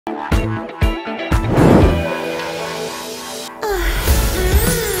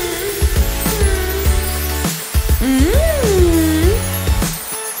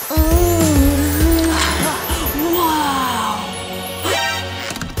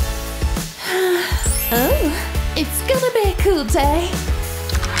today.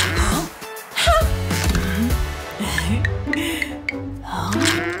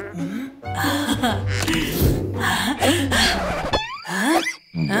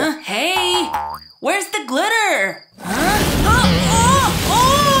 Hey, where's the glitter?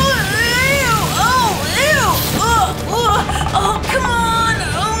 Oh, come on!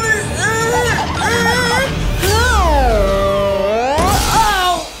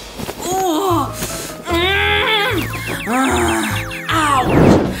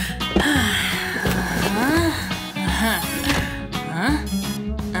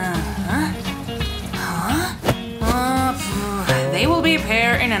 They will be a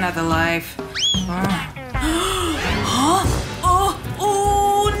pair in another life.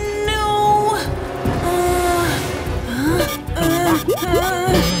 Oh no!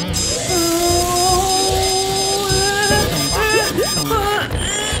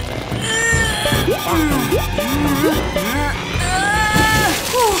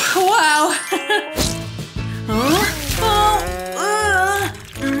 Wow!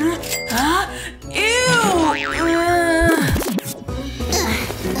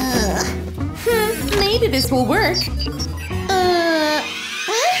 Maybe this will work.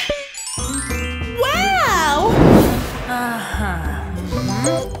 Wow!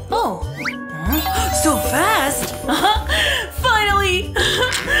 Oh, so fast! Finally!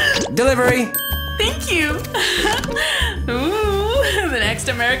 Delivery! Thank you! Ooh, the next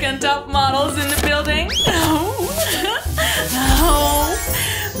American top model's in the building.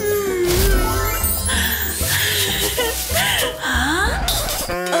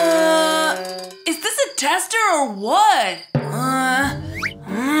 Is this a tester or what?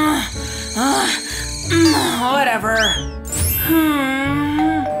 Whatever.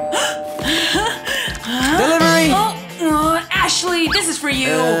 Delivery! Ashley, this is for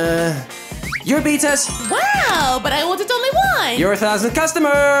you. Your beatas! Wow, but I wanted only one! Your 1,000th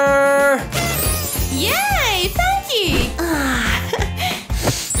customer! Yay! Thank you!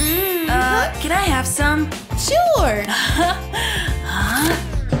 Can I have some? Sure!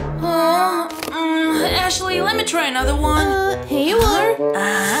 Ashley, let me try another one. Here you are.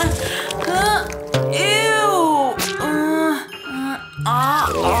 Ew!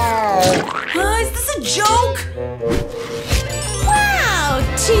 Is this a joke? Wow!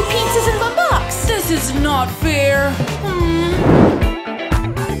 2 pizzas in one box! This is not fair.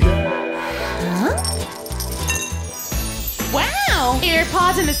 Wow!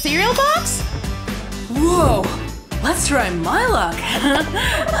 AirPods in a cereal box? Whoa! Let's try my luck.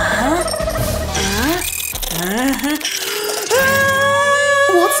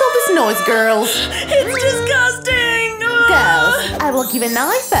 What's all this noise, girls? It's disgusting! Girls, I will give an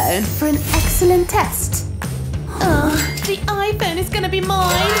iPhone for an excellent test. The iPhone is gonna be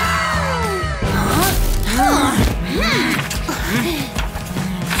mine.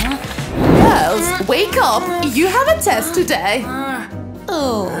 Girls, wake up! You have a test today.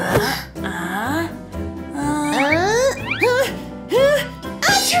 Oh.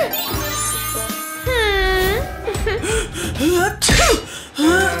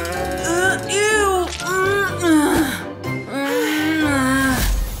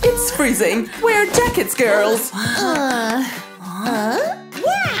 It's freezing. Wear jackets, girls. Wow.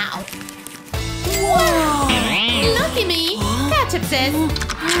 Wow. Lucky me. Ketchup says.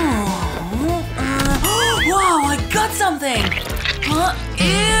 Wow, I got something.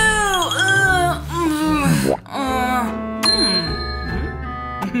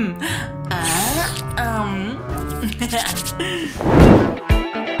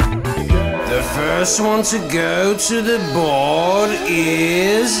 The first one to go to the board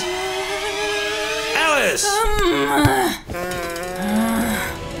is... Alice!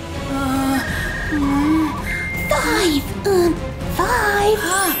 5.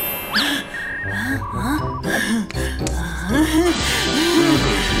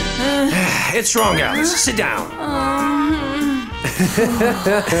 It's wrong, Alice. Sit down.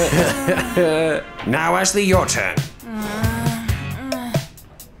 Now, Ashley, your turn.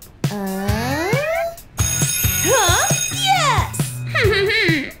 Yes!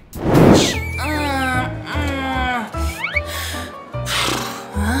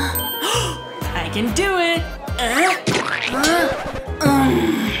 I can do it.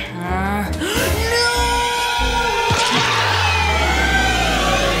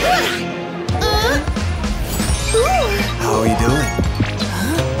 How are you doing?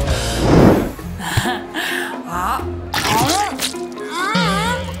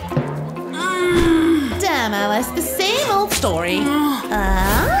 Damn, Alice, the same old story.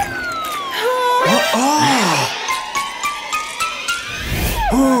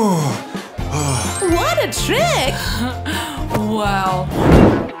 What a trick! Wow.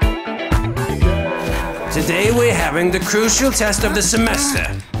 Today we're having the crucial test of the semester.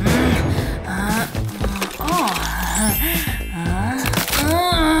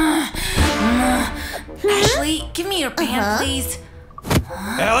 Ashley, give me your pen, please.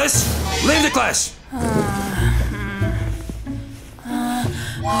 Alice, leave the class.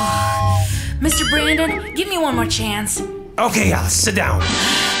 Mr. Brandon, give me one more chance. Okay, Alice, sit down.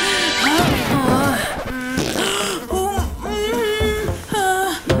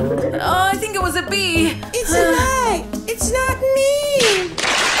 I think it was a B. It's a lie. It's not me.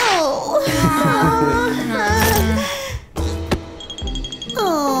 Oh.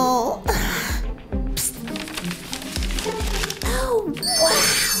 Oh. Oh, wow.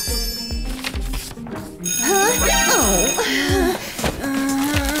 Huh? Oh.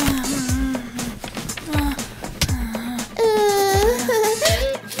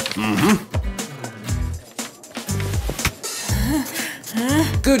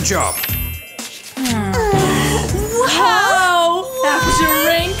 Good job. Wow! After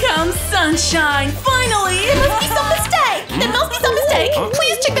rain comes sunshine. Finally! There must be some mistake. There must be some mistake.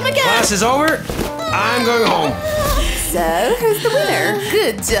 Please check them again. Class is over. I'm going home. So, who's the winner?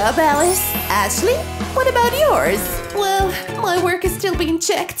 Good job, Alice. Ashley, what about yours? Well, my work is still being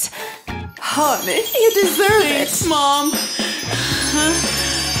checked. Honey, you deserve Thanks, it. Mom.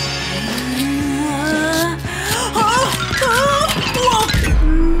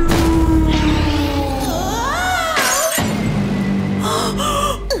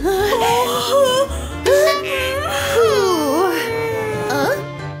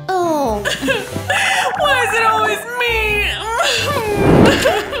 Oh. Why is it always me?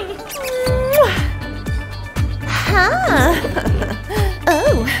 Huh?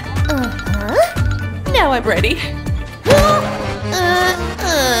 Oh. Now I'm ready.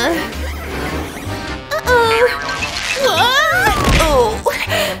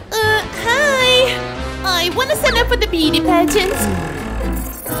 Hi. I want to sign up for the beauty pageant.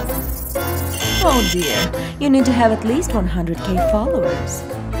 Oh dear, you need to have at least 100k followers.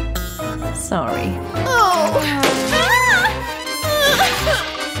 Sorry. Oh.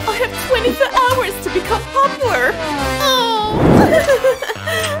 I have 24 hours to become popular. Oh.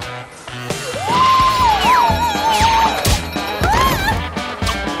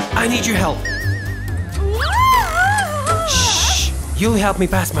 I need your help. Shh. You'll help me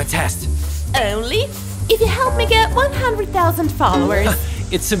pass my test. Only if you help me get 100,000 followers.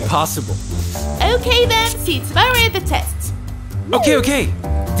 It's impossible. Okay then, see you tomorrow at the test. Okay.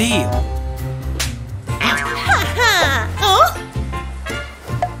 Deal. Haha! Oh?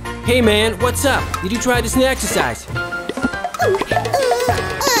 Hey man, what's up? Did you try this new exercise?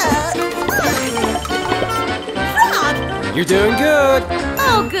 Rob! You're doing good.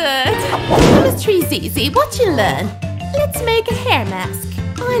 Oh, good. Chemistry's easy. What you learn? Let's make a hair mask.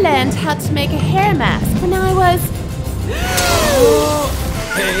 I learned how to make a hair mask when I was...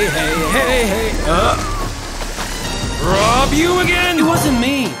 Hey. Rob, you again? It wasn't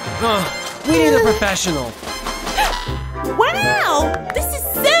me. We need a professional. Wow! This is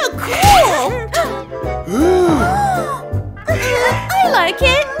so cool! I like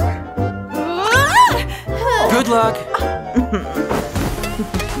it. Good luck.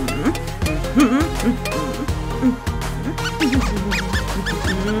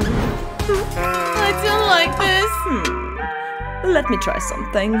 I don't like this. Let me try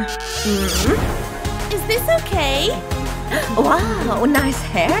something. Is this okay? Wow, nice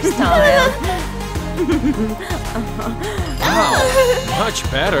hairstyle. Wow, much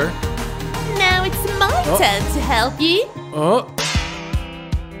better. Now it's my turn to help you. Oh,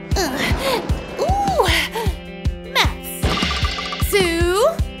 Ooh! Maths. 2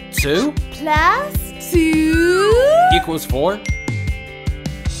 2 plus 2. equals 4.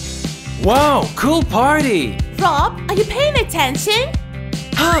 Wow, cool party. Rob, are you paying attention?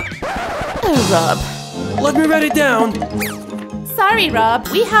 Huh? Oh, Rob. Let me write it down. Sorry, Rob.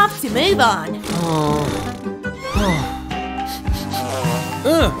 We have to move on.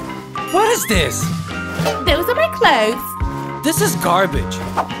 What is this? Those are my clothes. This is garbage.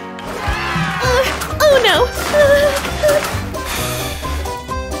 Oh, no.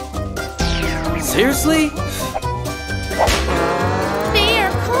 Seriously? They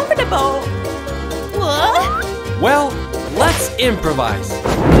are comfortable. What? Well, let's improvise.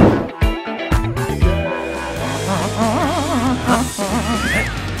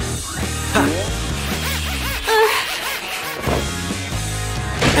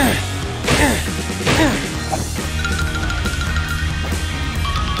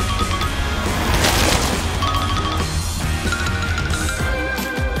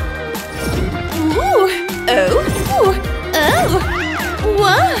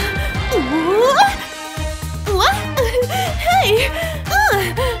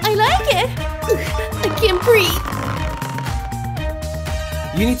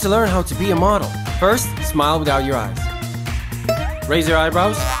 You need to learn how to be a model. First, smile without your eyes. Raise your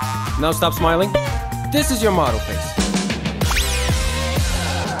eyebrows. Now stop smiling. This is your model face.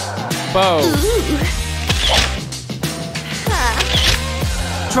 Pose.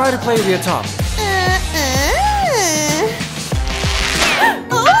 Try to play with your top.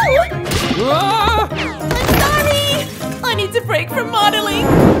 Oh! I'm sorry! I need to break from modeling.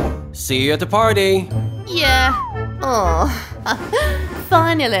 See you at the party. Yeah. Oh.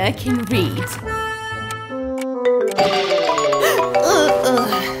 Finally, I can read.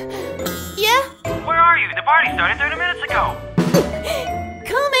 Yeah? Where are you? The party started 30 minutes ago.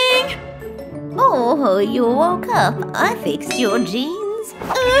 Coming! Oh, you woke up. I fixed your jeans.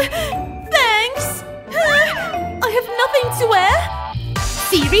 Thanks! I have nothing to wear.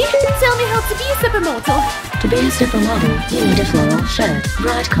 Siri, tell me how to be a supermodel. To be a supermodel, you need a floral shirt,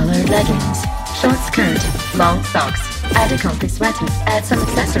 bright colored leggings, short skirt, long socks, add a comfy sweater, add some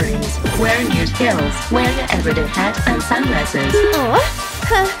accessories, wear nude heels, wear your everyday hat and sunglasses.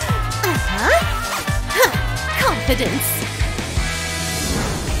 Confidence.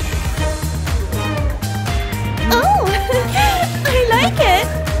 Oh, I like it.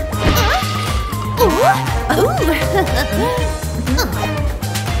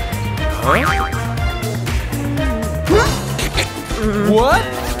 What?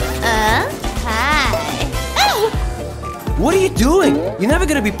 Hi. Oh! What are you doing? You're never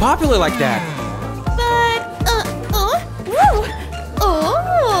gonna be popular like that. But,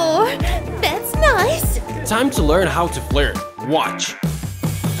 oh, that's nice. Time to learn how to flirt. Watch.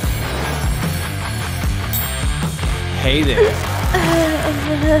 Hey there.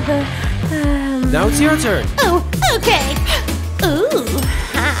 Now it's your turn. Oh, okay. Ooh.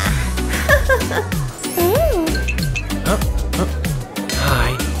 Ooh. Hi.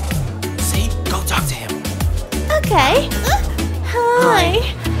 See? Go talk to him. Okay. Hi.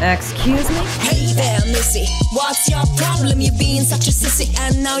 Excuse me? Hey there, missy. What's your problem? You being such a sissy,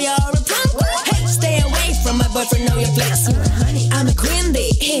 and now you're a punk. Hey, stay away from my boyfriend. Know your place, honey. I'm a queen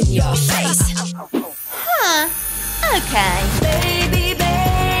bee in your face. Huh. Okay. Baby,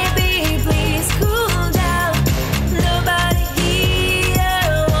 baby, please cool down. Nobody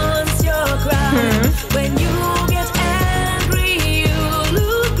here wants your crown. When you get angry, you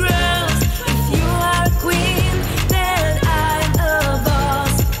look gross. If you are a queen, then I'm a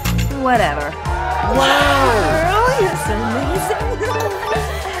boss. Whatever. Wow!